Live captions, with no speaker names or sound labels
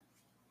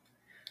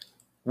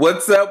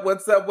What's up?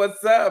 What's up?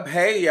 What's up?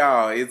 Hey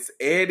y'all, it's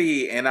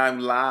Eddie and I'm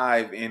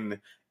live in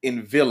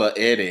Villa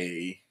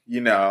Eddie.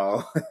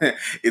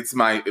 It's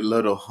my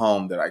little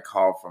home that I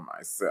call for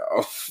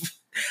myself.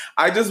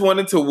 I just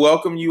wanted to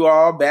welcome you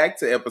all back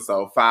to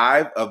episode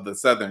 5 of The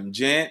Southern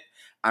Gent.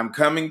 I'm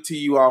coming to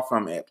you all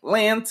from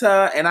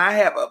Atlanta and I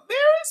have a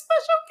very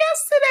special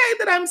guest today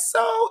that I'm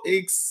so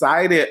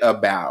excited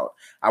about.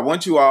 I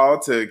want you all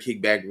to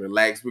kick back,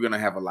 relax. We're going to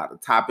have a lot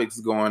of topics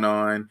going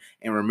on.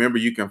 And remember,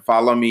 you can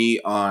follow me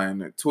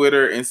on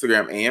Twitter,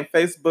 Instagram, and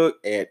Facebook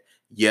at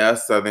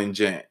Southern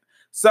Gent.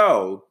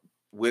 So,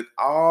 with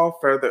all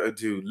further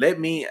ado, let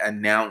me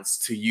announce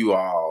to you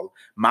all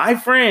my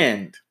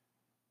friend,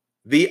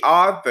 the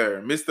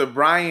author, Mr.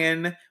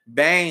 Brian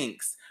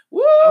Banks.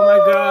 Woo! Oh my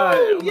God.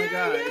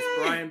 It's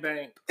Brian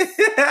Banks.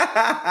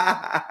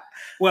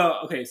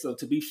 Well, okay, so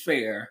to be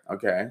fair,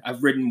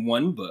 I've written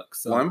one book.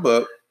 So, one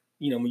book.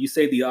 When you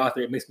say the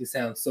author, it makes me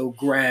sound so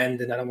grand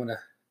and I don't want to.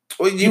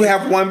 Well, you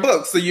have one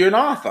book, so you're an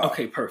author.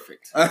 Okay,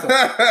 perfect. So,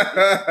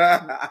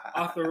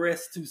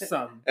 authoress to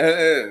some.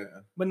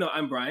 But no,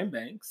 I'm Brian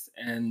Banks,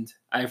 and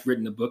I've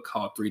written a book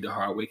called 3 the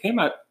Hard Way. It came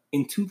out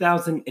in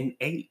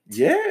 2008.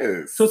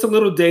 Yes. So it's a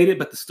little dated,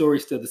 but the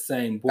story's still the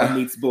same. Boy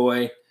meets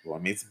boy. Boy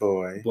meets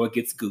boy. Boy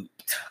gets gooped.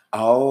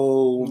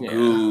 Oh, yeah.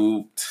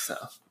 Gooped. So.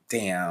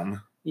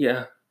 Damn.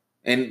 Yeah.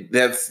 And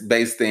that's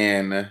based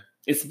in...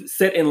 It's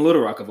set in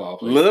Little Rock of all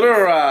places. Little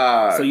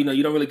Rock. So, you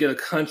don't really get a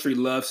country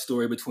love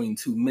story between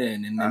two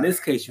men. And in this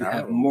case, you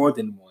have more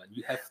than one.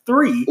 You have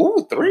 3.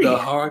 Ooh, 3. The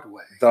Hard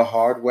Way. The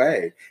Hard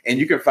Way. And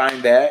you can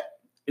find that.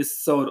 It's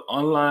sold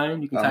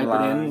online. You can type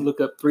it in, look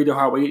up 3 the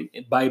Hard Way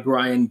by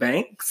Brian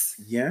Banks.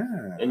 Yeah.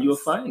 And you'll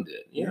find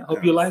it. Yeah. Yes.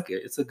 Hope you like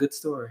it. It's a good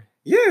story.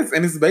 Yes.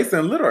 And it's based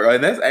in Little Rock.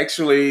 And that's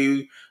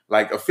actually...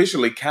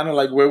 officially kind of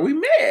like where we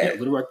met. Yeah,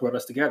 Little Rock brought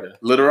us together.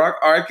 Little Rock,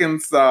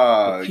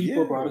 Arkansas. The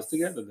people brought us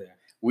together there.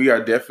 We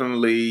are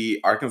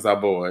definitely Arkansas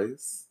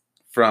boys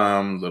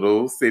from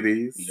little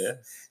cities.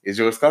 Yes. Is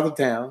yours called the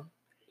town?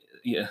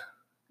 Yeah.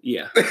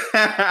 Yeah.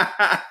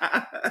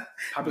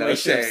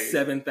 Population of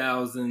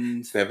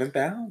 7,000.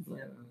 7,000.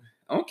 Yeah.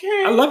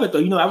 Okay. I love it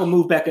though. I would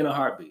move back in a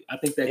heartbeat. I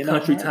think that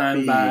country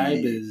time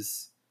vibe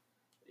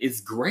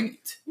is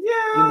great.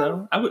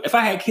 Yeah. If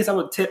I had kids, I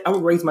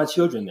would raise my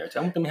children there. I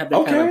want them to have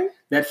that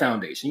that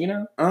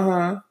foundation,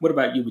 What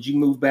about you? Would you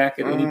move back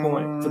at any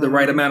point for the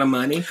right amount of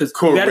money? Because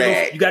you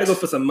got to go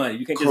for some money.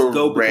 You can't just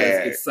go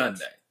because it's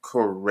Sunday.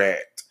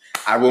 Correct.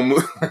 I will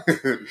move.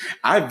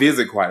 I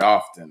visit quite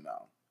often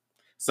though.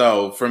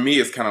 So for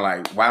me, it's kind of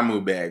like, why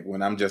move back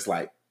when I'm just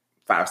 5-6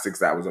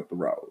 hours up the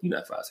road? You're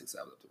not 5-6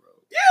 hours up the road.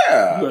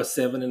 Yeah. You are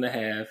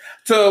 7.5.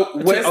 To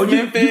West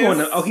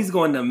Memphis. He's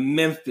going to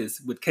Memphis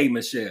with K.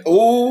 Michelle.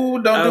 Oh,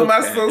 don't do my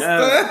sister.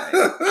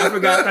 I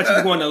forgot. I thought you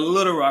were going to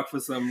Little Rock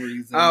for some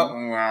reason. Oh,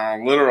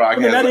 well, Little Rock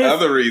has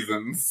other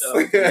reasons.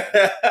 Okay.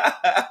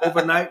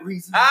 Overnight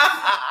reasons.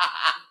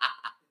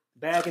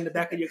 Bag in the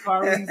back of your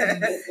car reasons.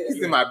 It's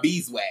in my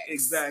beeswax.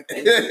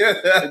 Exactly.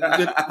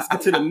 Let's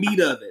get to the meat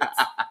of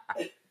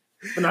it.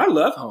 But I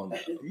love home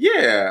though.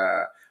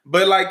 Yeah.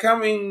 But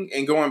coming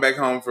and going back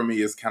home for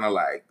me is kind of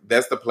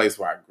that's the place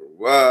where I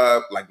grew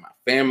up. My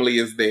family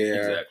is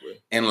there.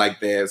 Exactly. And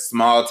that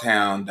small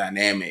town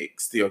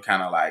dynamic still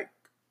kind of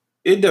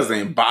it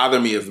doesn't bother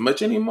me as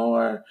much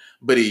anymore,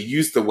 but it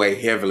used to weigh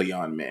heavily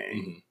on me.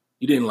 Mm-hmm.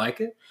 You didn't like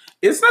it?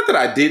 It's not that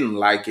I didn't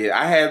like it.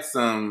 I had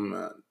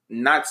some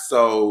not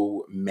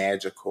so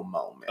magical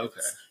moments. Okay.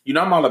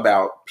 I'm all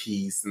about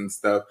peace and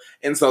stuff.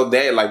 And so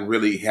that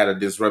really had a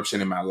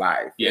disruption in my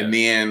life. Yeah. And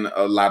then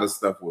a lot of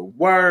stuff with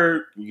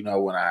work,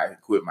 when I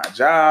quit my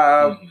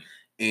job. Mm-hmm.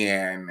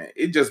 And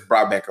it just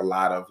brought back a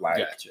lot of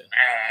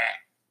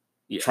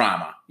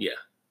trauma. Yeah.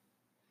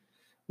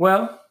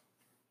 Well,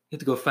 you have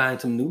to go find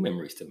some new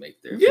memories to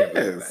make there.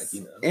 Yes.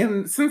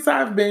 And since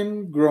I've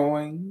been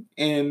growing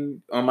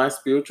and on my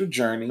spiritual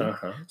journey,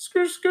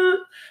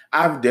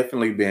 I've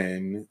definitely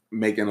been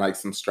making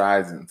some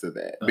strides into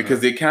that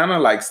because it kind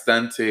of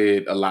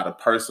stunted a lot of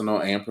personal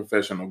and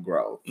professional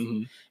growth.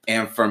 Mm-hmm.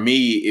 And for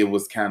me, it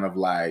was kind of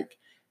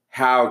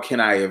how can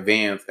I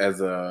advance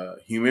as a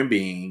human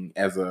being,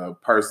 as a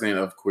person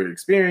of queer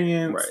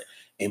experience,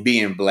 and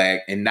being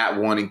Black and not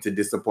wanting to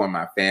disappoint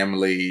my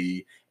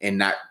family and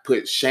not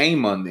put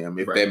shame on them,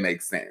 if that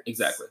makes sense.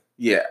 Exactly.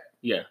 Yeah.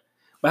 Yeah.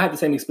 But I had the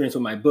same experience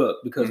with my book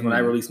because when I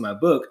released my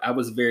book, I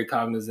was very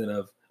cognizant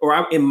of,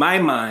 in my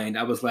mind,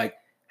 I was like,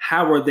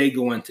 how are they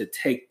going to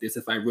take this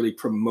if I really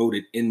promote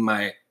it in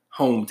my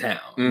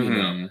hometown?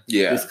 Mm-hmm.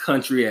 Yeah. This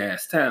country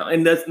ass town.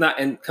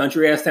 And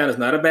country ass town is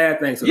not a bad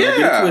thing. So don't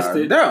get it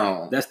twisted.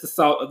 No. That's the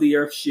salt of the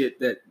earth shit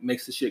that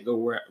makes the shit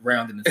go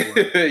round in this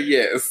world.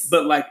 Yes.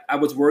 But I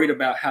was worried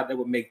about how that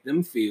would make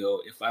them feel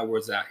if I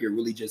was out here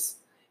really just,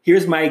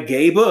 here's my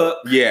gay book.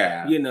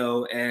 Yeah.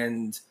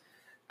 And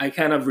I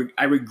kind of,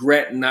 I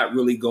regret not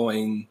really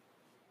going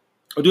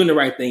or doing the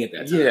right thing at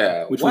that time.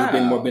 Yeah. Which would have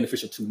been more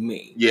beneficial to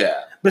me.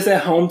 Yeah. But it's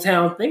that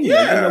hometown thing.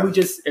 Yeah.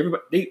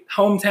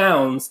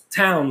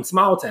 Hometowns,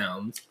 small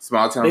towns.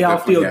 Small towns. They all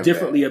feel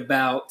differently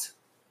about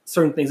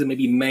certain things that may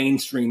be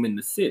mainstream in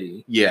the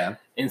city. Yeah.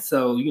 And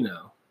so,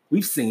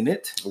 we've seen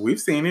it. We've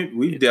seen it.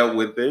 We've dealt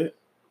with it.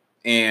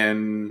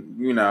 And,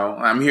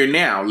 I'm here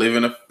now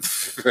living a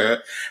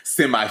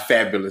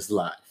semi-fabulous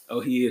life.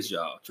 Oh, he is,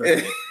 y'all.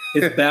 Trust me.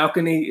 His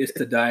balcony is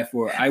to die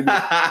for. I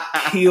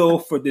would kill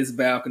for this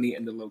balcony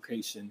and the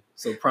location.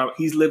 So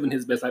he's living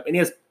his best life. And he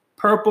has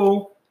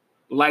purple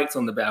lights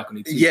on the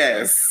balcony, too.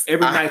 Yes.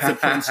 Every night's a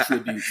Prince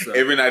tribute. So.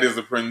 Every night is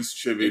a Prince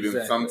tribute.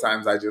 Exactly. And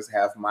sometimes I just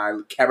have my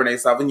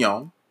Cabernet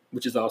Sauvignon.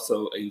 Which is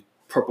also a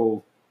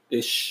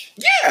purple-ish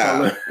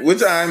color.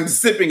 Which I'm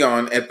sipping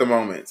on at the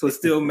moment. So it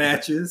still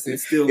matches. It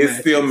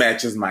still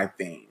matches my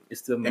theme. It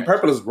still matches. And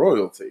purple is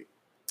royalty.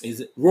 Is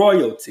it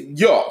royalty?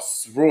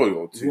 Yes,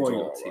 royalty.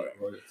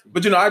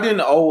 But I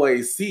didn't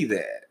always see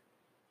that.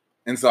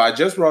 And so I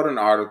just wrote an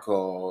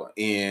article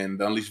in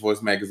the Unleashed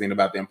Voice magazine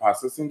about the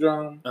imposter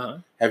syndrome. Uh-huh.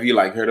 Have you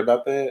heard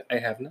about that? I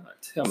have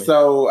not. Tell me.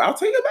 So I'll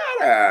tell you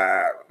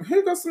about it.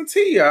 Here goes some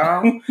tea,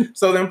 y'all.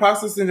 So the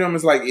imposter syndrome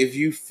is if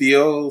you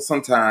feel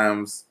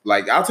sometimes,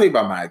 I'll tell you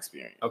about my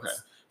experience. Okay.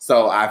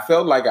 So I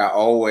felt like I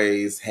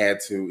always had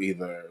to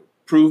either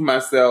prove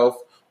myself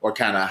or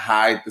kind of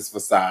hide this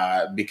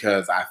facade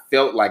because I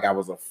felt like I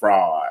was a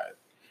fraud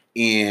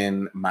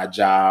in my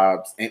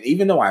jobs. And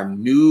even though I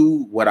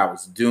knew what I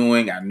was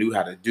doing, I knew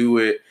how to do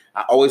it,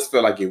 I always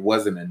felt like it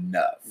wasn't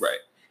enough. Right.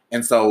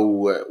 And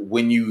so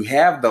when you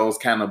have those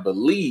kind of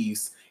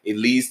beliefs, it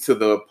leads to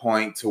the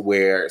point to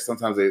where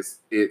sometimes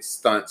it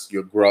stunts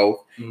your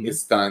growth. Mm-hmm. It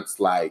stunts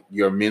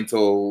your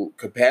mental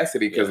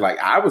capacity because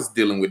I was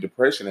dealing with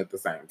depression at the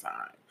same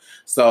time.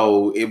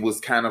 So it was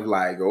kind of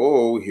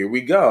oh, here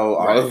we go,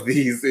 all of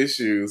these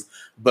issues.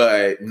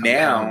 But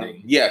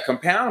compounding.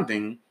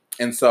 Compounding.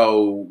 And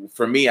so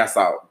for me, I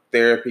saw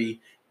therapy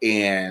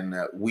and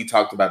we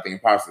talked about the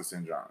imposter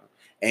syndrome.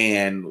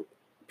 And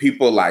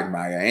people like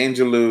Maya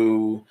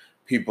Angelou,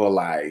 people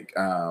like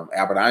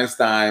Albert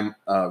Einstein,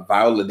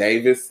 Viola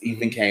Davis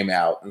even came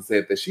out and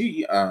said that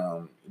she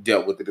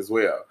dealt with it as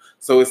well.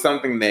 So it's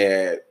something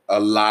that a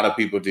lot of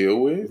people deal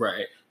with.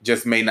 Right.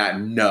 Just may not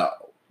know.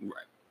 Right.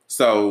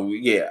 So,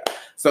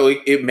 So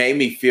it made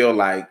me feel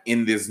like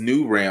in this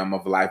new realm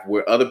of life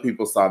where other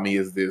people saw me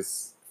as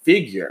this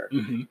figure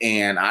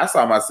and I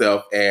saw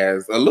myself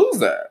as a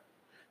loser.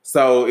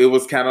 So it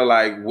was kind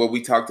of what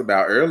we talked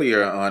about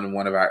earlier on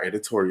one of our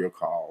editorial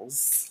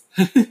calls.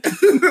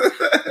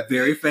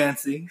 Very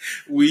fancy.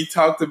 We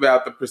talked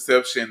about the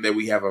perception that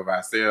we have of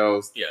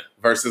ourselves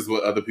versus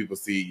what other people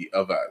see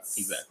of us.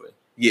 Exactly.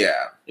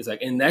 Yeah. It's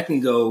and that can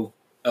go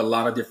a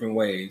lot of different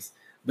ways.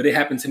 But it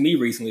happened to me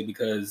recently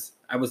because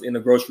I was in a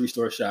grocery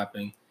store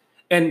shopping.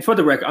 And for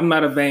the record, I'm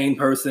not a vain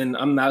person.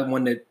 I'm not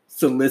one that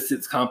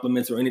solicits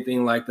compliments or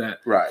anything like that.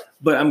 Right.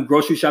 But I'm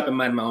grocery shopping,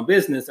 minding my own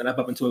business, and I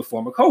bump into a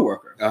former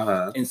coworker.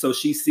 Uh-huh. And so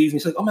she sees me.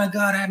 She's like, "Oh my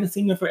God, I haven't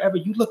seen you in forever.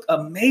 You look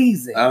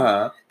amazing.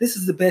 Uh-huh. This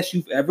is the best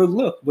you've ever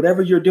looked.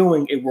 Whatever you're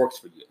doing, it works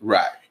for you."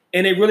 Right.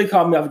 And it really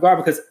caught me off guard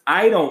because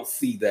I don't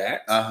see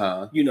that.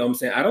 Uh-huh. You know what I'm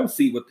saying? I don't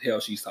see what the hell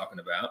she's talking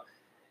about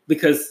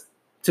because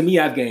to me,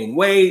 I've gained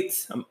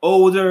weight. I'm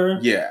older.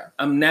 Yeah.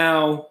 I'm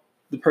now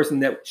the person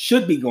that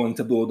should be going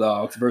to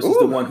Bulldogs versus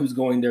the one who's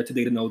going there to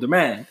date an older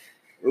man.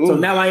 Ooh. So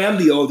now I am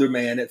the older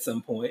man at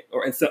some point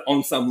or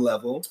on some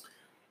level.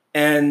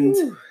 And,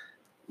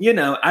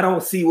 I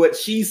don't see what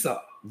she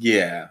saw.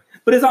 Yeah.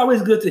 But it's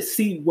always good to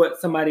see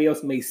what somebody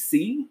else may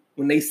see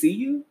when they see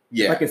you.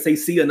 Yeah. I can say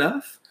see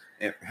enough.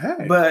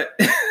 Hey. But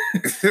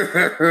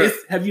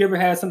have you ever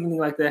had something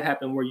like that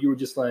happen where you were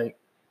just like,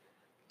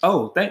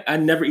 oh, I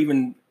never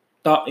even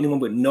thought anyone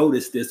would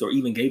notice this or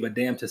even gave a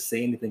damn to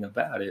say anything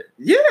about it?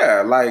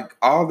 Yeah,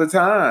 all the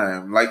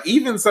time.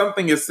 Even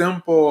something as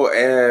simple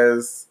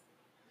as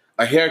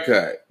a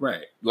haircut.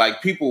 Right.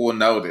 People will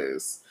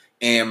notice.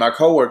 And my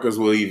coworkers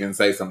will even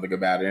say something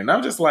about it. And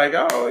I'm just like,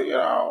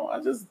 oh, I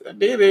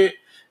did it.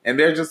 And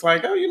they're just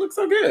like, oh, you look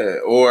so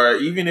good. Or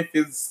even if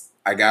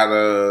I got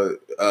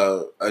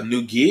a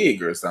new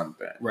gig or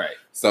something. Right.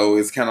 So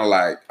it's kind of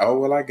oh,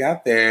 well, I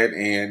got that.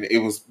 And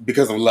it was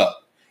because of luck.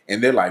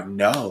 And they're like,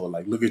 no,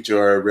 look at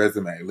your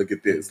resume. Look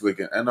at this.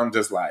 And I'm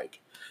just like,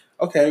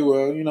 okay,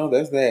 well,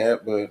 that's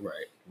that. But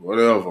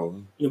whatever.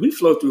 We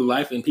flow through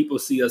life and people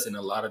see us in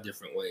a lot of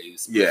different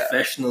ways. Yeah.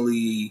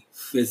 Professionally,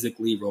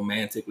 physically,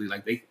 romantically.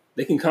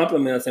 They can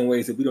compliment us in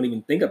ways that we don't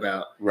even think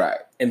about. Right.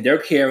 And they're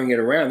carrying it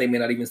around. They may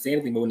not even say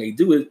anything, but when they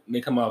do it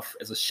may come off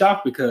as a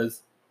shock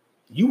because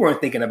you weren't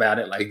thinking about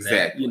it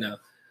exactly. that.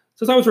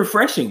 So it's always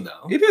refreshing,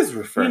 though. It is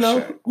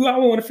refreshing. We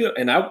all want to feel,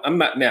 and I'm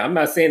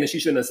not saying that she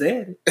shouldn't have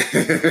said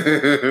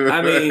it.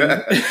 I mean,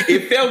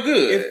 it felt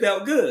good. It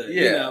felt good,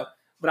 yeah.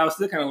 But I was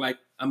still kind of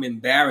I'm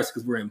embarrassed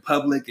because we're in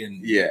public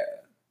and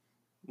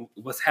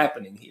what's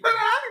happening here?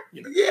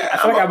 Yeah, I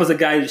feel like I was a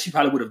guy that she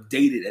probably would have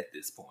dated at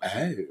this point.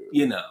 Oh.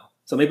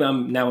 So maybe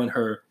I'm now in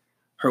her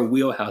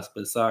wheelhouse.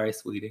 But sorry,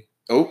 sweetie.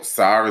 Oops,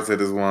 sorry to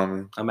this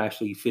woman. I'm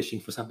actually fishing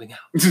for something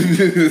else.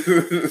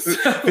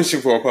 Fishing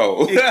for a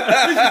pole.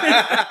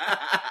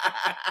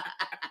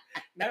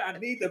 Now I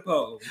need the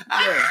pole.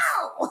 Yes.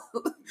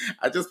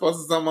 I just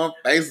posted something on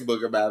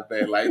Facebook about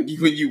that. Like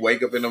when you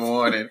wake up in the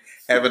morning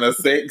having a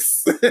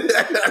sex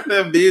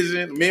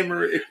vision,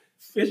 memory.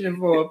 Fishing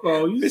for a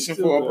pole. Fishing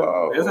for a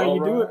pole. That's how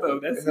you do it, though.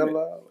 That's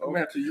hello. I'm going to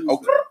have to use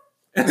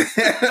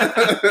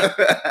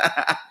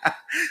that.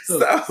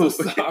 So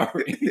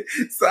sorry.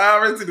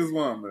 Sorry to this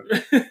woman.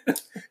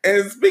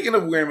 And speaking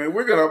of women,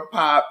 we're going to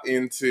pop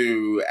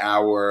into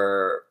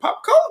our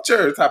pop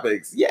culture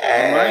topics.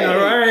 Yay! All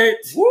right.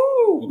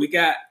 Woo! What we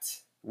got?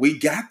 We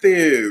got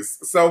this.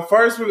 So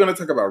first, we're going to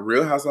talk about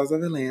Real Housewives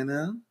of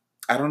Atlanta.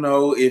 I don't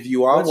know if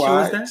you all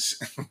watch.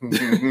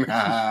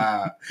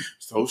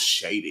 So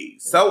shady.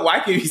 So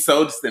why can you be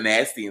so just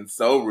nasty and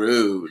so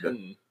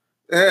rude?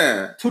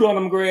 Toot on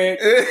them, Greg.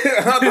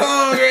 Hold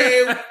on,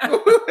 Greg.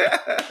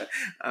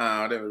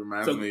 Oh, that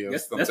reminds me of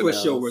something That's what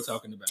else. Show we're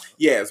talking about.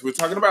 Yes, we're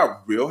talking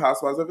about Real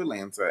Housewives of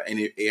Atlanta, and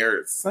it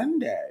aired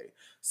Sunday.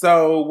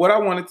 So what I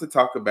wanted to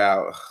talk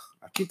about,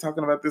 I keep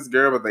talking about this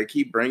girl, but they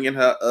keep bringing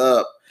her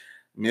up.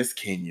 Miss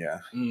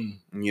Kenya.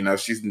 You know,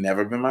 she's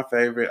never been my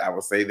favorite. I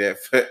will say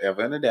that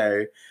forever and a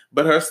day.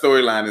 But her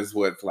storyline is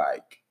what's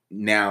like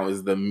now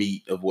is the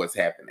meat of what's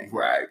happening.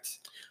 Right.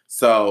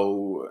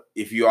 So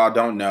if you all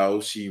don't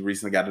know, she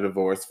recently got a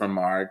divorce from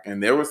Mark.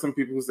 And there were some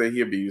people who say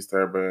he abused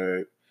her,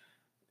 but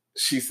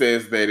she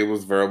says that it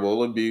was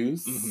verbal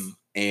abuse. Mm-hmm.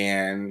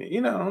 And, you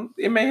know,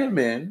 it may have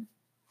been.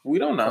 We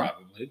don't know.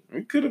 Probably.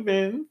 It could have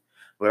been.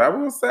 But I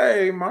will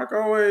say, Mark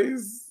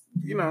always,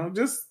 you know,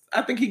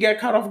 I think he got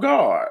caught off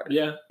guard.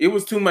 Yeah. It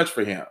was too much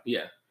for him.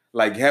 Yeah.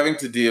 Like having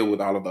to deal with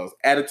all of those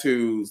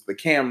attitudes, the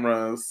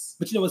cameras.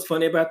 But you know what's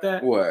funny about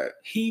that? What?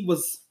 He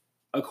was,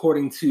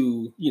 according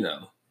to, you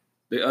know,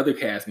 the other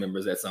cast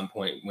members at some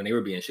point when they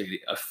were being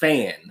shady, a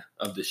fan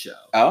of the show.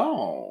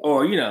 Oh.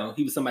 Or, you know,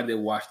 he was somebody that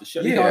watched the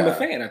show. They call him a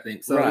fan, I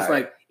think. So It's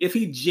like, if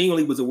he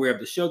genuinely was aware of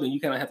the show, then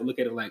you kind of have to look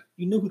at it like,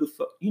 you knew who the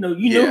fuck, you know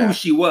who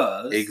she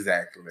was.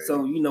 Exactly.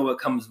 So you know what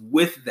comes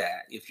with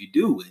that if you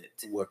do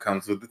it. What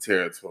comes with the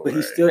territory. But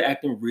he's still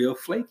acting real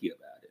flaky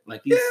about it.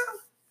 Like he's... Yeah.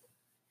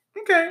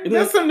 Okay.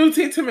 That's some new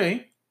tea to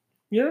me.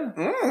 Yeah.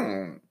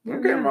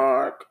 Okay,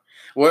 Mark.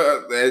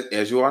 Well,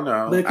 as you all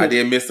know, I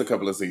did miss a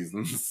couple of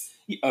seasons.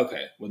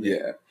 Okay. Well,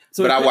 yeah.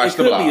 So but I watched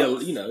the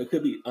vlogs. You know, it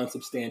could be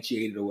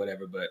unsubstantiated or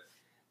whatever, but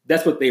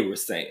that's what they were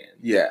saying.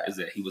 Yeah. Is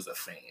that he was a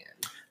fan.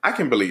 I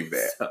can believe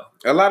that. So.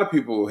 A lot of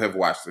people have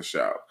watched the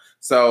show.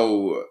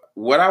 So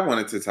what I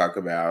wanted to talk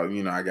about,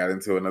 you know, I got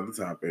into another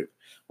topic.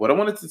 What I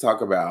wanted to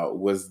talk about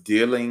was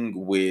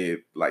dealing with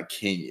like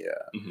Kenya,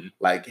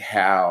 like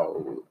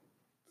how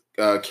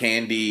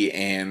Candy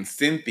and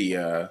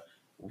Cynthia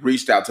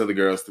reached out to the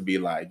girls to be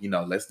like, you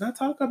know, let's not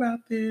talk about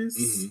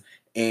this.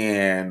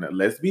 And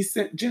let's be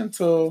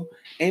gentle.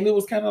 And it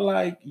was kind of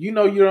like, you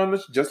know, you're on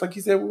the, just like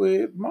you said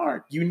with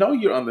Mark, you know,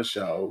 you're on the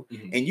show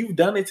and you've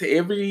done it to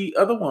every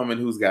other woman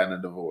who's gotten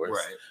a divorce.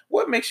 Right.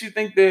 What makes you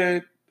think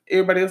that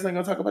everybody else ain't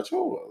gonna talk about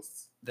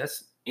yours?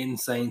 That's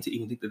insane to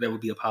even think that that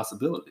would be a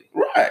possibility.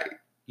 Right.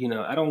 You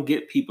know, I don't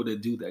get people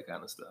that do that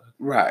kind of stuff.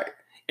 Right.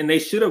 And they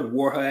should have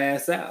wore her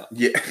ass out.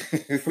 Yeah.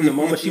 From the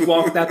moment she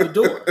walked out the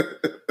door.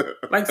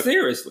 Like,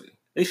 seriously.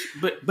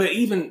 But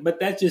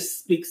that just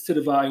speaks to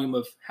the volume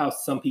of how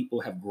some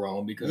people have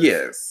grown,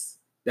 because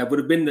that would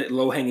have been the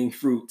low hanging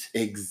fruit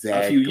a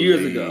few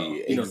years ago.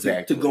 You know,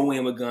 to go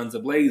in with guns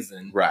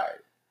a-blazing. Right.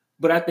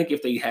 But I think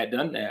if they had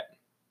done that,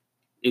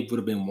 it would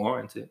have been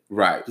warranted.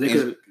 Right.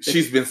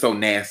 She's been so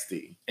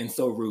nasty. And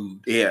so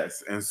rude.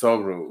 Yes, and so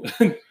rude.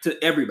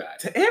 To everybody.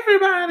 To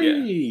everybody.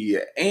 Yeah.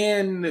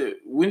 And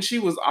when she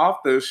was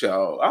off the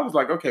show, I was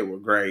like, okay, well,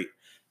 great.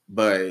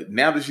 But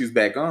now that she's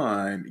back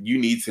on, you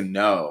need to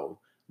know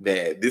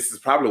that this is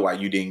probably why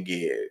you didn't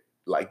get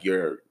like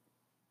your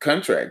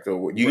contract,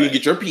 or you didn't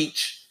get your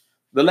peach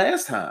the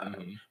last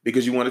time,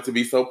 because you wanted to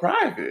be so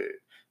private.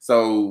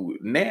 So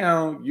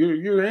now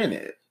you're in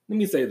it. Let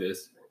me say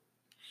this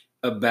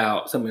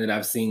about something that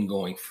I've seen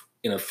going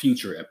in a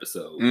future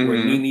episode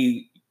where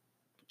Nene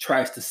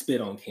tries to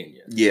spit on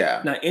Kenya.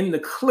 Yeah. Now in the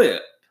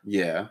clip,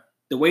 the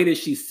way that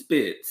she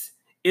spits,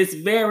 it's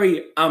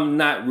very, I'm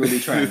not really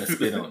trying to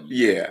spit on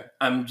you. Yeah.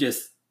 I'm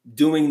just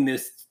doing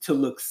this to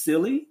look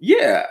silly.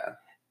 Yeah.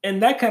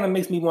 And that kind of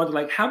makes me wonder,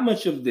 like, how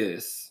much of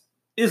this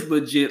is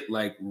legit,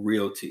 like,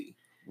 real tea?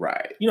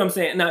 Right. You know what I'm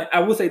saying? Now, I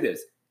will say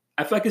this.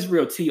 I feel like it's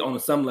real tea on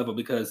some level,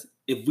 because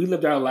if we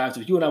lived our lives,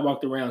 if you and I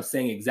walked around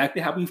saying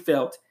exactly how we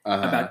felt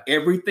about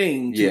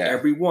everything to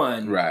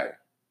everyone, right,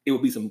 it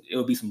would be some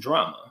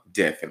drama.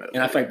 Definitely.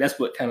 And I feel like that's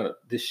what kind of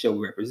this show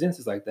represents,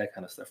 is like that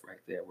kind of stuff right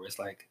there, where it's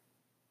like,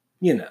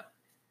 you know,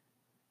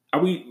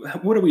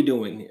 what are we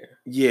doing here?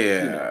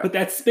 Yeah. You know, but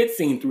that spit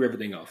scene threw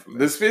everything off for me.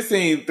 The spit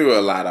scene threw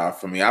a lot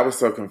off for me. I was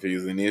so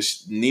confused. And then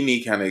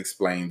Nene kind of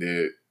explained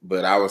it,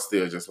 but I was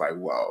still just like,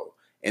 whoa.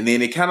 And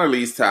then it kind of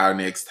leads to our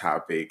next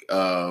topic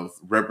of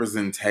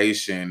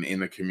representation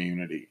in the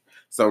community.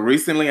 So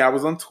recently I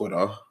was on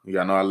Twitter.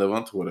 Y'all know I live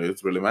on Twitter.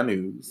 It's really my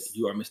news. Yeah,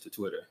 you are Mr.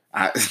 Twitter.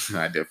 I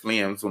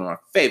definitely am. It's one of my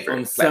favorite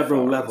on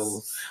several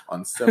levels.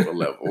 On several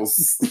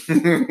levels.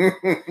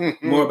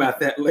 More about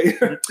that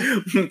later.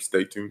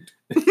 Stay tuned.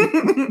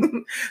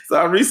 So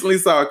I recently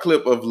saw a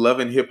clip of Love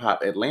and Hip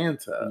Hop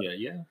Atlanta.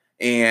 Yeah.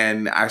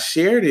 And I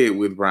shared it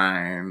with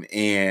Brian,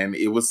 and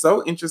it was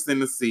so interesting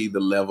to see the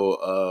level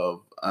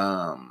of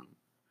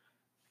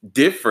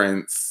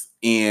difference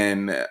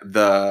in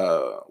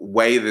the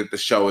way that the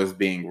show is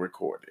being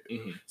recorded.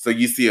 Mm-hmm. So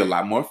you see a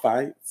lot more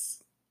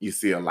fights. You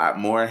see a lot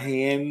more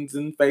hands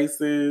and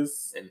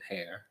faces.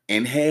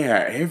 And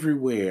hair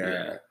everywhere.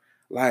 Yeah.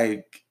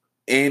 Like,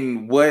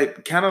 and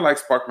what kind of like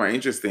sparked my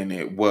interest in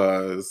it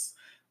was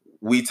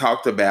we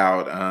talked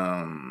about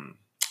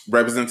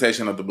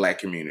representation of the Black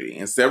community.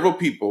 And several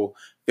people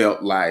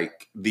felt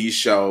like these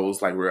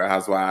shows, like Real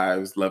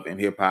Housewives, Love and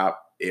Hip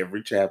Hop,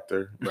 every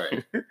chapter,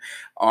 right,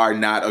 are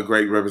not a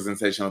great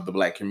representation of the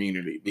Black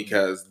community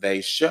because they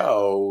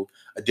show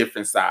a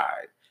different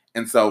side.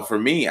 And so for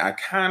me, I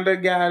kind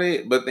of got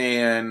it, but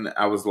then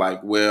I was like,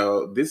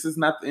 well, this is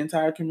not the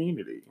entire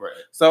community. Right.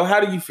 So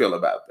how do you feel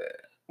about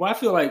that? Well, I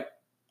feel like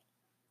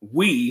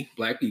we,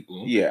 Black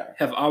people,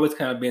 have always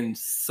kind of been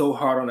so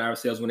hard on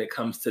ourselves when it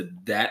comes to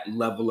that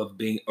level of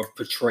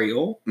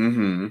portrayal.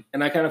 Mm-hmm.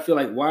 And I kind of feel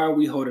like, why are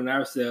we holding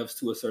ourselves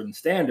to a certain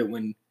standard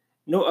when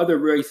no other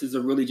races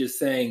are really just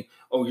saying,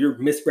 oh, you're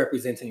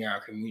misrepresenting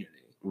our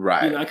community?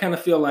 Right. You know, I kind of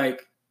feel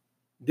like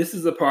this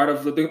is a part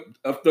of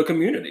the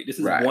community. This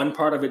is one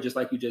part of it, just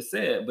like you just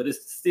said, but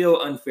it's still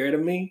unfair to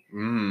me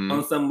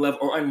on some level,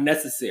 or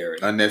unnecessary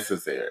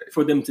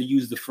for them to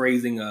use the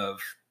phrasing of,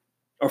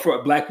 or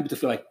for Black people to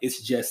feel like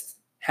it's just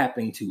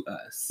happening to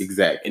us.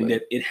 Exactly. And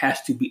that it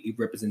has to be a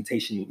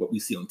representation of what we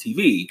see on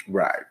TV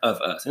of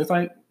us. And it's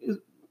like,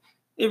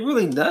 it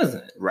really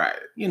doesn't. Right.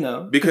 You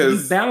know?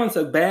 Because you balance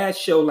a bad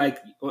show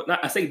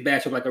I say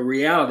bad show, like a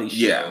reality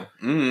show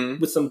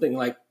with something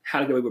like How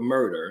to Get Away with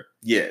Murder.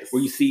 Yes.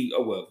 Where you see,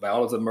 oh, well,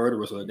 Viola's a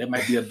murderer, so that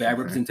might be a bad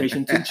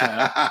representation too,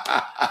 child.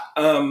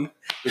 But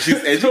she's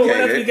educated. So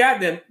what else we got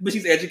then? But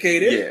she's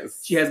educated.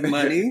 Yes. She has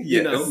money. Yes.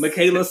 You know,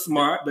 Michaela's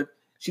smart, but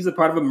she's a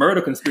part of a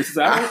murder conspiracy.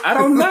 So I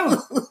don't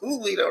know.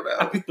 We don't know.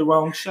 I picked the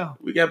wrong show.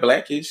 We got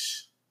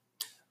Blackish.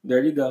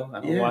 There you go.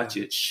 I don't watch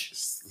it.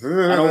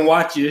 I don't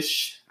watch it.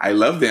 I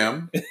love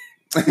them.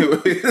 I'm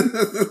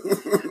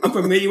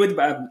familiar with it,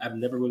 but I've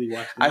never really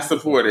watched it. I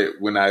support it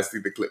when I see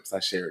the clips.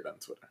 I share it on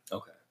Twitter.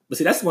 Okay. But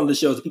see, that's one of the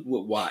shows that people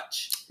would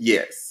watch.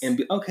 Yes. And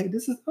be, okay,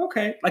 this is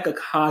okay. Like a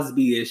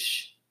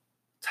Cosby-ish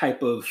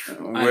type of...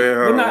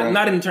 Well...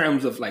 not in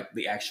terms of like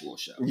the actual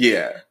show.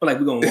 Yeah. But like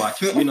we're going to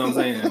watch it. You know what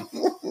I'm saying?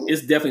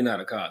 It's definitely not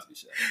a Cosby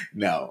show.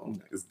 No.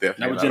 It's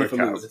definitely not with Jennifer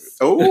Lewis.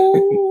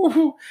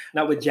 Oh!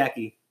 Not with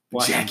Jackie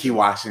Washington. Jackie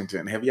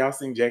Washington. Have y'all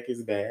seen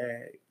Jackie's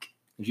Bag?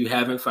 If you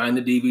haven't, find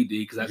the DVD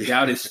because I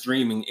doubt it's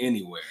streaming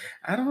anywhere.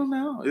 I don't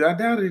know. I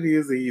doubt it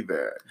is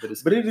either.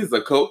 But it is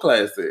a cult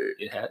classic.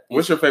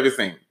 What's your favorite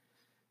scene?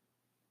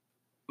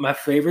 My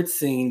favorite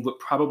scene would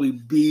probably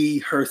be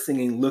her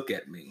singing "Look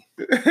at Me"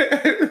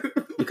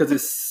 because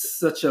it's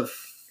such a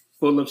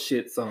full of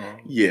shit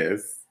song.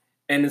 Yes,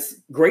 and it's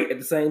great at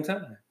the same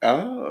time.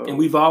 Oh, and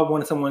we've all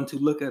wanted someone to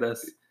look at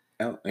us.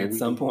 At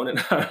some point in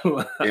our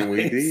lives. And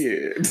we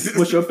did.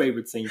 What's your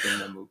favorite scene from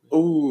that movie?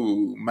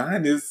 Ooh,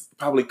 mine is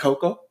probably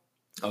Coco.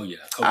 Oh, yeah.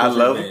 I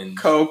love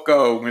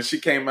Coco. When she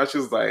came out, she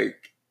was like,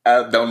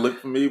 don't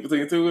look for me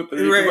between 2 or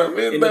 3. Right. I'm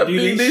in the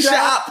beauty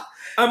shop.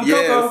 I'm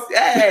Coco.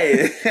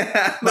 Hey.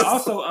 But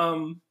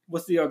also,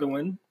 what's the other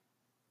one?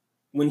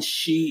 When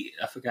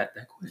I forgot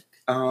that quick.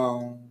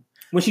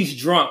 When she's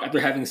drunk after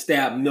having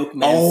stabbed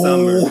Milkman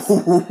Summers.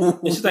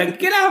 And she's like,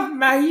 get off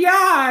my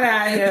yard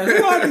out here.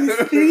 Who are these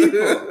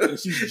people? And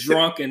she's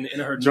drunk and in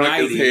her drunk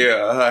nightie. As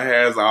hell. Her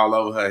hair's all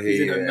over her head. She's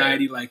in her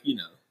nightie, like, you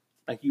know,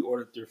 like you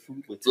ordered your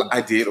food with tonight.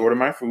 I did order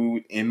my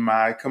food in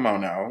my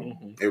kimono.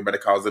 Mm-hmm. Everybody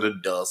calls it a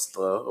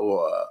duster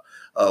or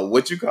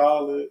what you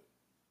call it?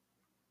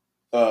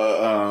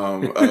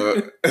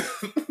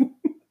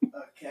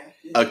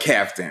 A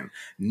captain.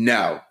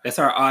 No. That's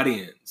our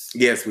audience.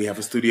 Yes, we have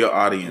a studio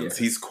audience. Yes.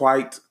 He's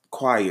quite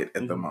quiet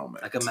at the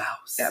moment. Like a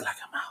mouse. Yeah, like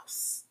a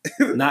mouse.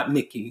 Not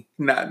Mickey.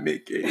 Not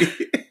Mickey.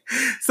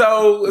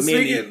 So,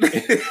 Minnie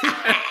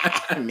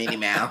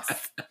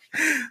Mouse.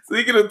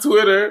 Speaking of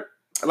Twitter,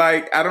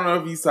 like, I don't know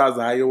if you saw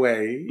Zaya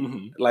Wade.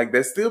 Mm-hmm. Like,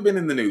 that's still been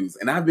in the news.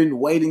 And I've been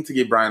waiting to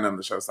get Brian on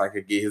the show so I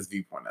could get his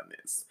viewpoint on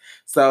this.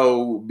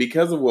 So,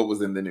 because of what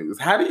was in the news,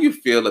 how do you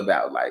feel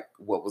about, like,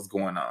 what was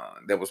going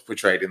on that was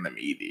portrayed in the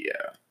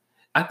media?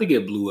 I think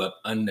it blew up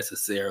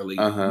unnecessarily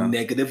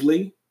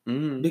negatively.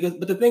 Mm-hmm.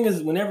 But the thing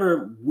is,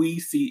 whenever we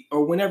see,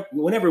 or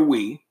whenever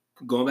we,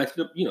 going back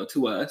to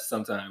to us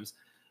sometimes,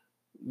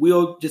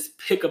 we'll just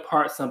pick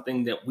apart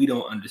something that we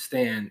don't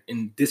understand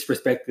and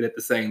disrespect it at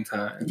the same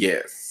time.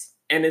 Yes.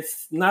 And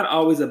it's not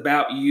always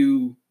about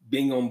you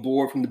being on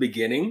board from the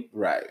beginning.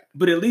 Right.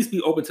 But at least be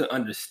open to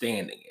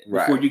understanding it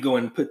before you go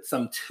and put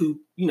some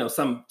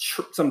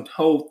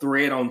whole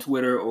thread on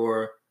Twitter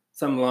or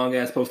some long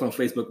ass post on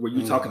Facebook where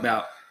you talk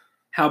about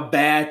how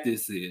bad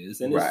this is.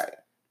 And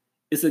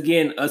it's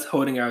again us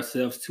holding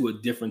ourselves to a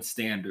different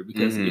standard,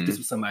 because if this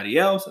was somebody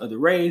else, other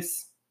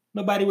race,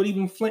 nobody would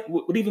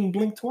even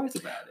blink twice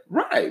about it.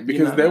 Right,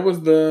 because there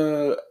was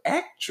the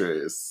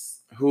actress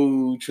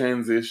who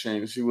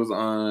transitioned. She was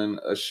on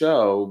a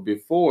show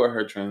before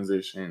her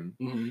transition,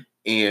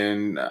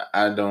 and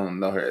I don't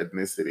know her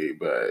ethnicity,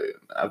 but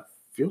I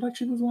feel like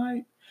she was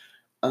white.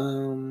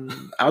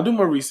 I'll do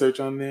more research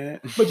on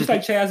that. But just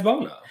like Chaz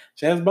Bono.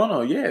 Chaz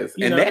Bono, yes.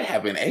 That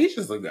happened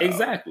ages ago.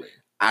 Exactly.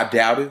 I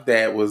doubted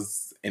that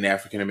was an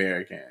African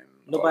American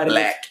or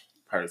black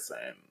person.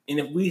 And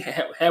if we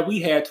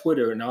had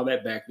Twitter and all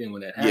that back then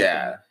when that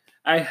happened,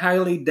 I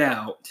highly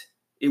doubt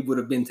it would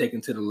have been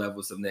taken to the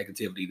levels of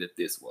negativity that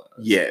this was.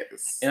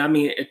 Yes. And I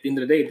mean, at the end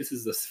of the day, this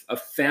is a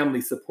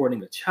family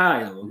supporting a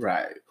child,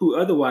 right, who would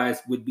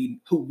otherwise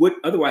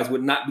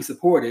not be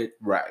supported.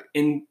 Right.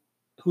 And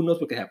who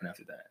knows what could happen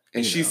after that.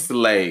 And she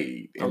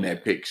slayed in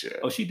that picture.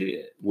 Oh, she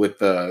did. With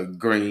the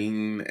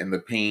green and the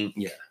pink.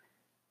 Yeah.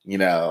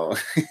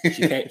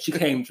 She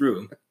came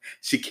through.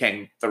 She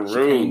came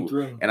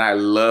through. And I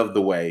love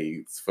the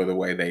waves for the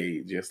way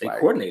they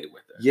coordinated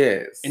with her.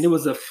 Yes. And it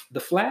was the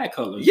flag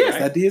colors. Yes,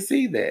 right? I did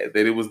see that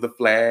it was the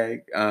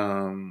flag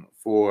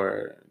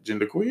for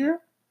genderqueer.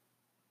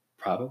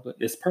 Probably.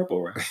 It's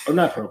purple, right? Or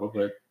not purple,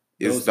 but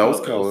it's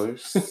those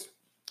colors.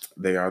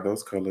 They are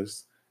those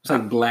colors. It's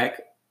like black,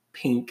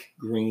 pink,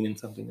 green, and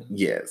something else.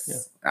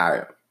 Yes.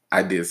 Yeah.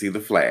 I did see the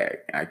flag.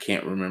 I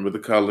can't remember the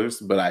colors,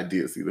 but I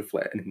did see the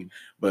flag. Mm-hmm.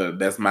 But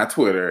that's my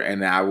Twitter,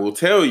 and I will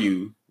tell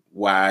you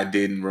why I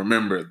didn't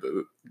remember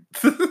the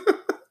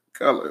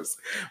colors.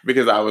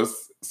 Because I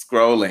was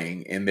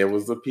scrolling, and there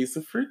was a piece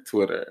of freak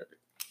Twitter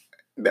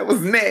that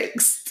was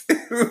next.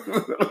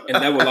 And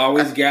that will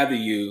always gather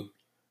you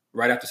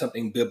right after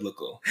something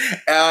biblical.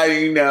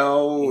 I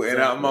know. Exactly.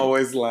 And I'm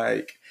always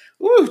like,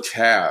 ooh,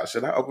 child,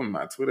 should I open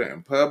my Twitter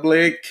in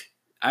public?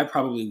 I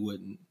probably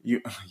wouldn't. Yeah.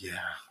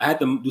 I had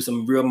to do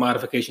some real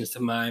modifications to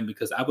mine,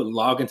 because I would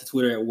log into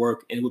Twitter at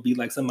work and it would be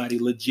like somebody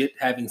legit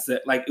having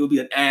said, like, it would be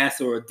an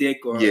ass or a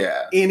dick or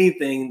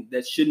anything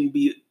that shouldn't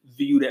be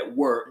viewed at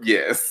work.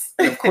 Yes.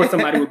 And of course,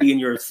 somebody would be in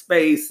your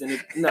space,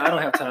 and I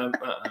don't have time.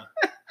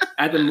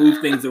 I had to move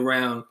things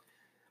around.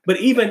 But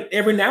even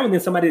every now and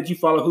then, somebody that you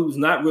follow who's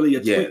not really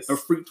a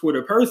freak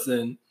Twitter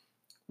person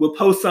will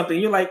post something.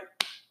 You're like,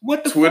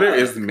 what the Twitter fuck?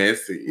 is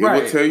messy. It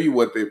will tell you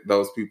what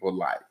those people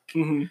like.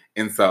 Mm-hmm.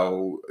 And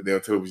so they'll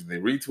tell you they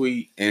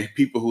retweet and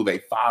people who they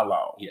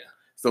follow. Yeah.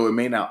 So it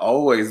may not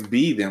always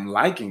be them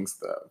liking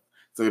stuff.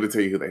 So it'll tell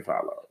you who they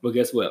follow. But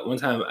guess what? One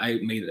time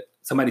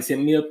somebody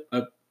sent me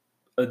a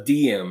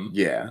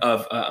DM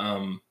of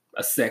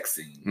a sex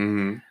scene.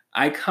 Mm-hmm.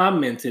 I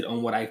commented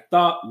on what I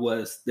thought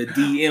was the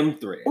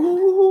DM thread.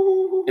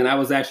 Ooh. And I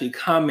was actually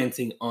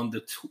commenting on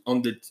the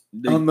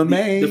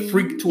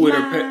freak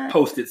Twitter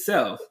post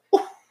itself.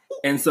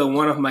 And so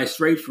one of my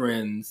straight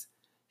friends,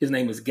 his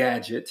name is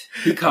Gadget,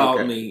 he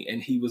called me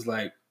and he was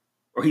like,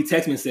 or he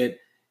texted me and said,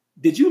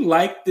 "Did you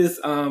like this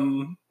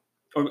or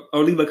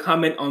leave a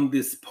comment on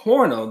this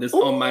porno that's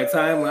on my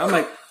timeline?" I'm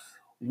like,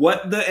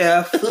 what the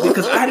F?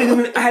 Because I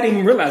hadn't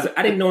even realized it.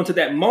 I didn't know until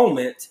that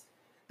moment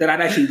that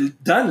I'd actually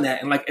done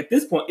that. And like at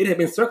this point, it had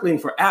been circling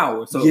for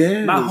hours. So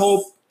my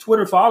whole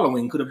Twitter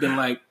following could have been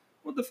like,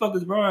 what the fuck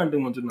is Brian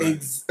doing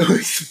tonight?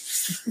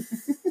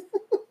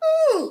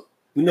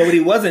 We know what he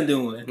wasn't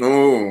doing.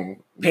 Oh.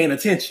 Paying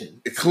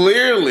attention.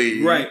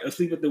 Clearly. Right.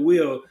 Asleep at the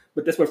wheel.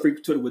 But that's what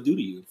freak Twitter would do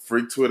to you.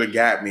 Freak Twitter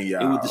got me,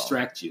 y'all. It would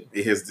distract you.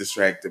 It has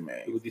distracted me.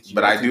 It would get you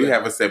but I do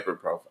have a separate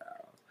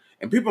profile.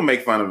 And people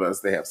make fun of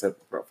us. They have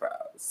separate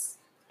profiles.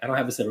 I don't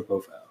have a separate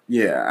profile.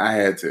 Yeah, I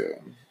had to.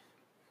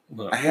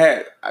 Well,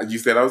 you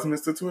said I was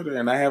Mr. Twitter,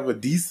 and I have a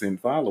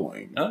decent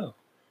following. Oh.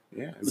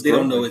 Yeah. But they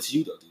don't know it's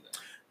you, though, do they?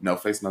 No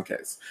face, no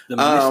case. The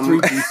mystery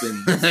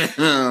deepens.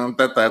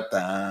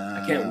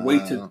 I can't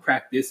wait to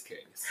crack this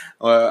case.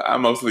 Well, I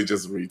mostly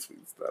just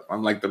retweet stuff.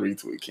 I'm like the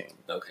retweet king.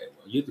 Okay,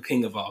 well, you're the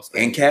king of all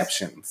space. And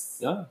captions.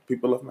 Yeah.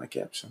 People love my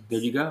captions. There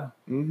you go.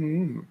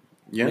 Mm-hmm.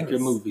 Yes. Make your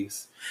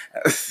movies.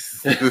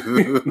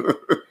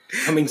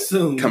 Coming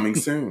soon. Coming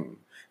soon.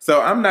 So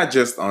I'm not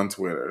just on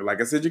Twitter. Like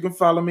I said, you can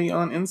follow me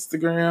on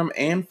Instagram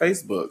and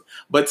Facebook.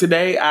 But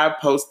today I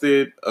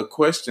posted a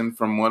question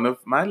from one of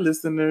my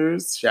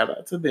listeners. Shout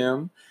out to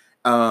them.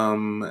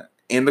 And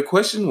the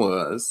question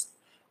was,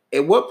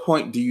 at what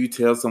point do you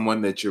tell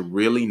someone that you're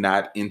really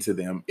not into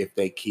them if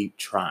they keep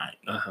trying?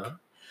 Uh-huh.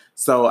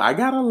 So I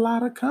got a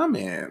lot of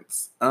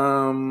comments.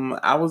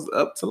 I was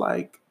up to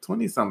like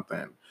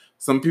 20-something.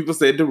 Some people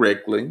said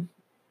directly.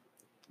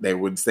 They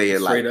would say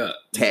it straight like up,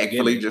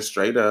 tactfully, just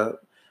straight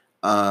up.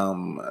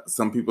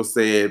 Some people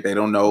said they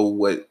don't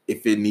know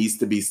if it needs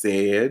to be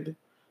said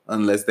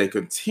unless they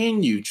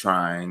continue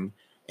trying,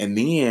 and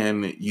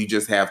then you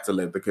just have to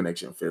let the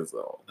connection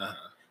fizzle. Uh-huh.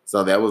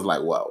 So that was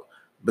like, whoa.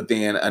 But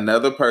then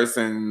another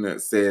person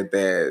said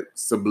that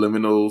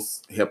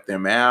subliminals help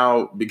them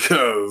out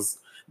because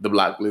the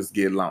block lists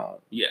get long.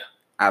 Yeah.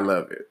 I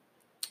love it.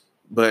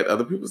 But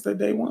other people said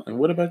day one.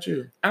 What about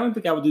you? I don't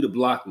think I would do the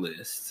block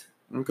list.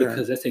 Okay.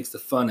 Because that takes the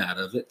fun out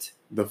of it.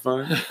 The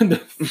fun? The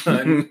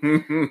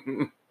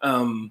fun.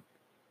 I'm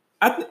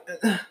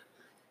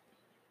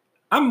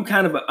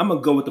a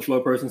go with the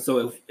flow person.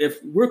 So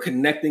if we're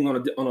connecting on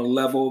a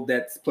level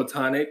that's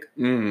platonic,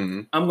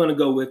 I'm gonna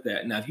go with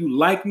that. Now, if you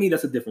like me,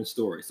 that's a different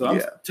story. So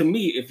to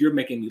me, if you're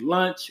making me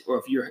lunch or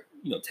if you're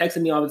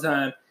texting me all the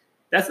time,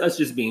 that's us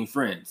just being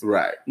friends.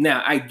 Right.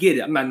 Now, I get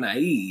it. I'm not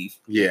naive.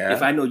 Yeah.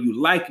 If I know you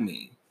like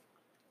me,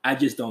 I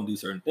just don't do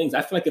certain things.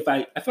 I feel like if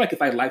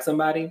I like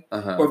somebody,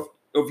 or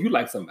if you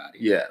like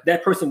somebody,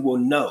 that person will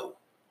know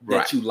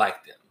that you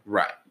like them.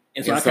 Right.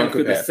 And so I kind of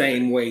feel the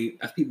same way.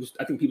 I think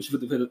people should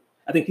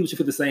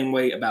feel the same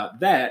way about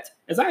that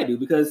as I do,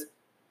 because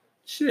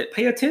shit,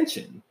 pay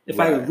attention.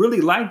 If I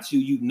really liked you,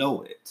 you'd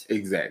know it.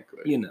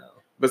 Exactly.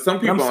 But some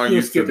people aren't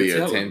used to the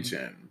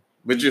attention.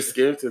 But you're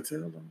scared to tell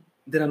them.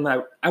 That I'm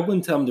not. I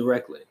wouldn't tell them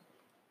directly.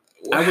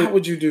 Well, how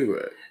would you do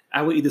it?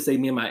 I would either say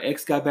me and my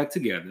ex got back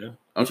together,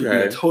 which would be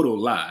a total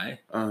lie,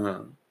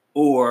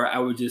 or I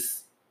would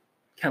just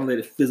kind of let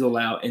it fizzle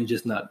out and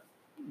just not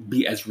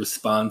be as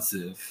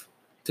responsive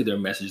to their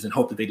messages and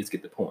hope that they just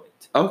get the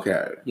point.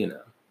 Okay.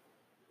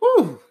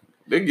 Whew,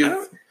 they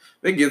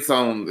get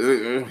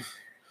on.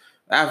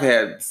 I've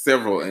had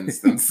several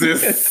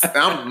instances.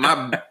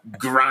 My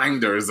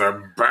grinders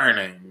are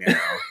burning now.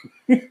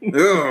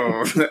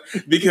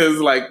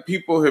 Because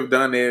people have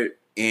done it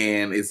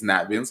and it's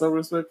not been so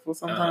respectful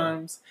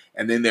sometimes.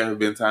 And then there have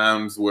been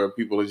times where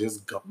people are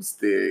just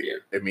ghosted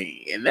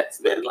me. And that's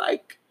been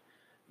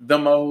the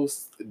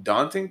most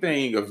daunting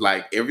thing of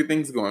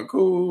everything's going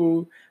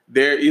cool.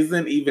 There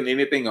isn't even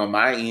anything on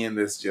my end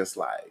that's just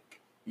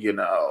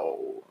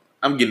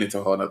I'm getting into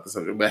a whole nother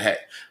subject, but hey,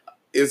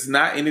 it's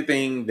not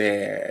anything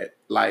that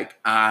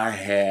I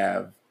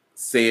have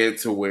said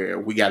to where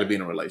we got to be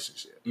in a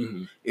relationship.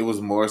 Mm-hmm. It was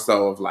more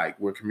so of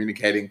we're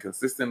communicating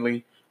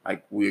consistently.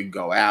 We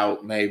go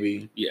out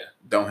maybe. Yeah.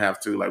 Don't have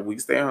to. We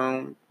stay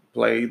home,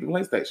 play the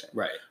PlayStation.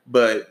 Right.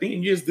 But then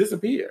you just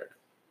disappear.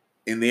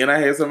 And then I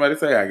had somebody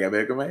say, I got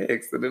back with my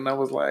ex. And then I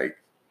was like,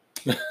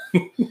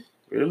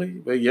 really?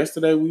 But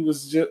yesterday we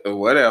was just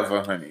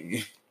whatever,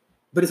 honey.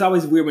 But it's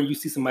always weird when you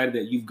see somebody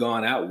that you've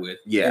gone out with,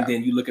 and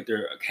then you look at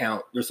their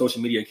account, their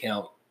social media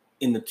account,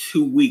 in the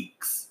 2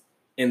 weeks,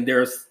 and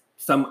there's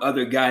some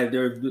other guy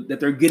that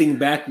they're getting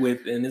back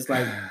with, and it's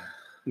like,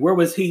 where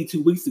was he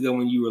 2 weeks ago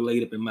when you were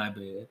laid up in my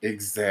bed?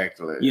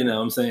 Exactly. You know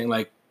what I'm saying?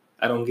 I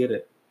don't get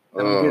it.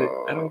 I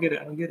don't get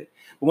it.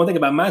 But one thing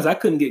about mine is I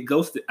couldn't get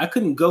ghosted. I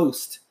couldn't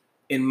ghost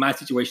in my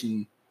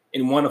situation,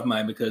 in one of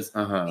mine, because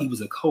he was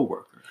a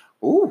coworker.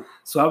 Ooh.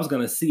 So I was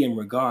going to see him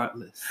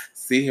regardless.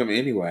 See him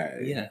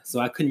anyway. Yeah. So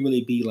I couldn't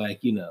really be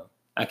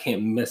I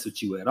can't mess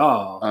with you at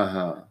all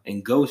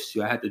and ghost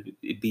you. I had to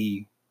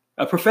be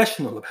a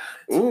professional about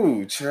it.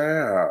 Ooh,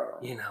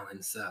 child.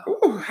 And so.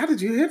 Ooh, how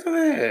did you handle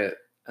that?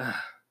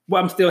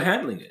 Well, I'm still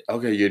handling it.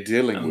 Okay, you're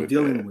dealing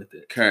with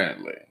it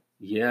currently.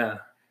 Yeah.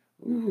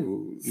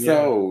 Ooh.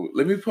 So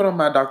let me put on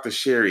my Dr.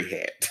 Sherry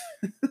hat.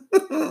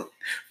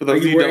 For those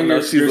of you who don't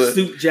know, she's your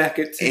suit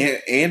jacket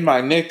and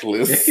my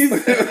necklace. You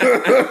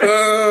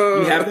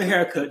have the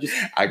haircut. Just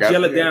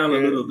gel it down a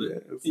little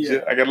bit.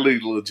 Yeah. I got a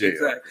little gel.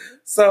 Exactly.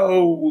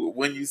 So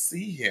when you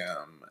see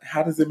him,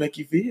 how does it make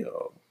you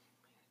feel?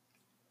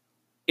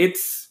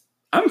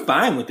 I'm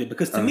fine with it,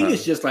 because to me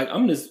it's just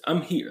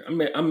I'm here.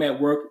 I'm at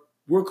work.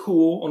 We're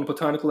cool on a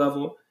platonic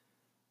level.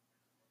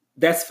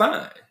 That's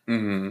fine.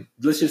 Mm-hmm.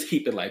 Let's just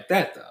keep it like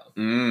that, though.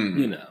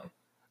 Mm.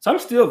 So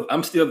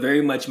I'm still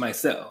very much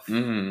myself.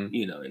 Mm-hmm.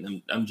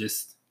 And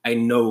I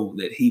know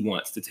that he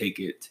wants to take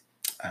it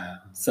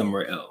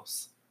somewhere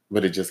else,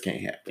 but it just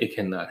can't happen. It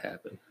cannot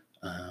happen.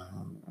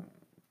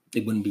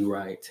 It wouldn't be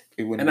right.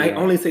 I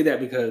only say that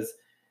because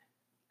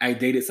I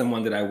dated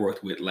someone that I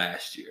worked with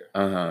last year.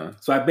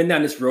 So I've been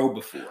down this road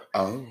before.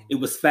 Oh, it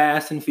was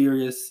fast and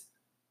furious,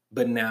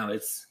 but now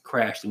it's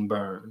crashed and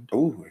burned.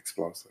 Ooh,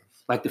 explosive.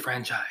 Like the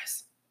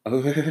franchise,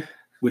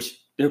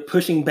 which they're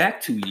pushing back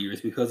 2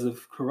 years because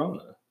of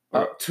Corona.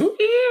 2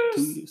 years?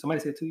 2 years. Somebody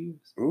said 2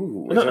 years.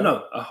 Ooh.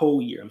 No, a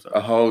whole year. I'm sorry.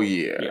 A whole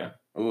year. Yeah.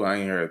 Ooh, I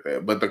ain't heard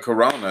that. But the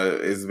Corona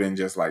has been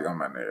just on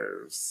my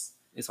nerves.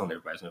 It's on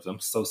everybody's nerves. I'm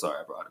so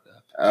sorry I brought it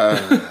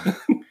up.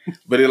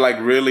 But it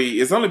really,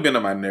 it's only been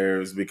on my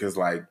nerves because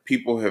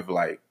people have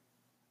I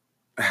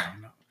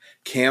don't know,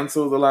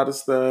 canceled a lot of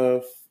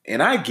stuff.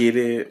 And I get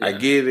it. Yeah. I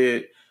get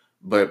it.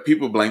 But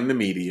people blame the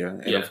media.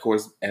 And of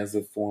course, as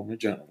a former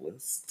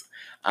journalist,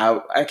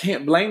 I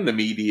can't blame the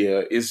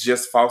media. It's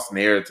just false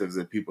narratives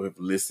that people have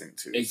listened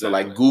to.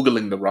 Exactly. So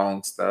Googling the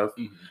wrong stuff,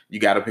 you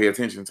got to pay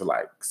attention to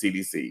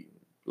CDC,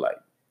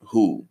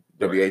 WHO,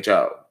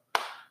 WHO.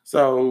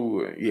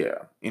 So yeah.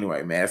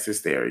 Anyway, mass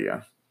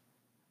hysteria.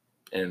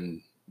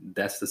 And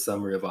that's the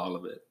summary of all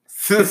of it.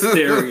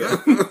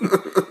 Hysteria.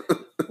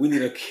 We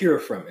need a cure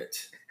from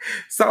it.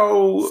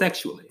 So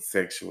sexually.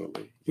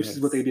 Which is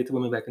what they did to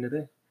women back in the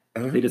day.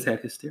 They just had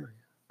hysteria.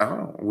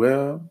 Oh,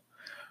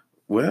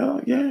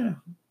 well, yeah.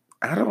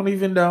 I don't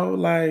even know,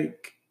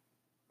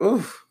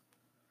 oof.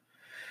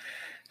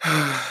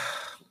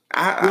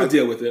 We'll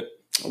deal with it.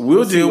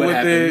 We'll deal with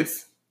happens.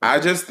 It.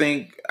 I just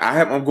think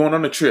I'm going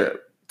on a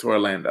trip to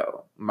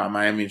Orlando. My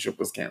Miami trip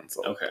was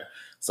canceled. Okay.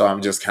 So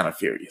I'm just kind of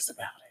furious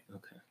about it.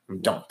 Okay.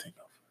 I'm daunting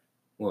over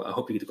it. Well, I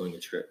hope you get to go on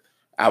your trip.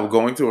 I'm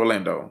going to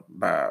Orlando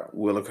by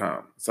will of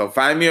come. So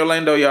find me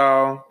Orlando,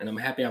 y'all. And I'm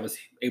happy I was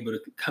able to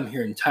come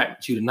here and talk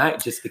to you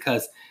tonight just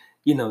because,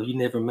 you know, you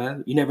never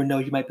know. You never know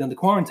you might be under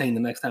quarantine the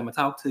next time I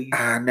talk to you.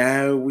 I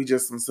know. We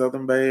just some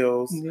Southern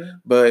Belles. Yeah.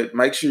 But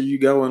make sure you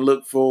go and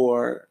look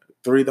for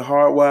 3 the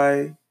Hard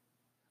Way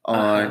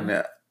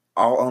on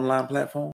all online platforms.